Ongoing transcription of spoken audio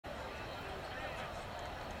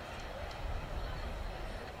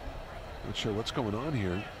Not sure what's going on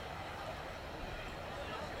here.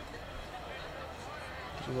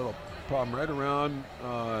 There's a little problem right around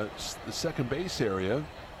the second base area.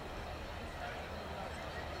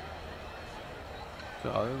 So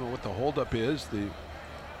I don't know what the holdup is. They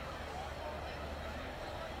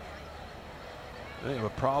have a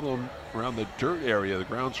problem around the dirt area. The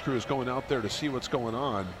grounds crew is going out there to see what's going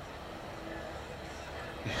on.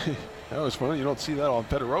 That was fun. You don't see that on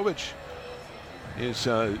Fedorovich. Is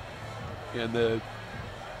and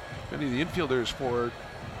many of the infielders for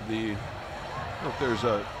the. I don't know if there's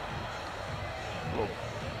a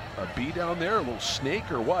bee down there, a little snake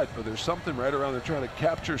or what, but there's something right around there trying to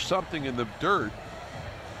capture something in the dirt.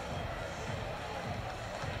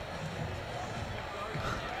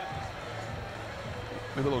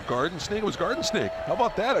 Maybe a little garden snake. It was garden snake. How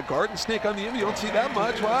about that? A garden snake on the infield. You don't see that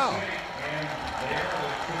much. Wow.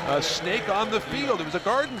 A snake on the field. It was a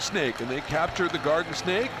garden snake, and they captured the garden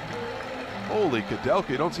snake. Holy Kadelka.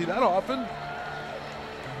 You don't see that often.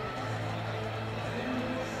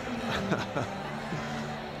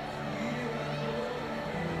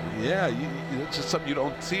 Yeah, it's just something you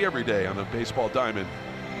don't see every day on a baseball diamond.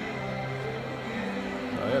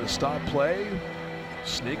 I had a stop play.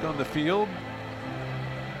 Snake on the field.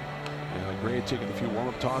 Gray taking a few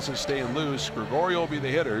warm-up tosses, staying loose. Gregorio will be the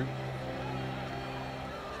hitter.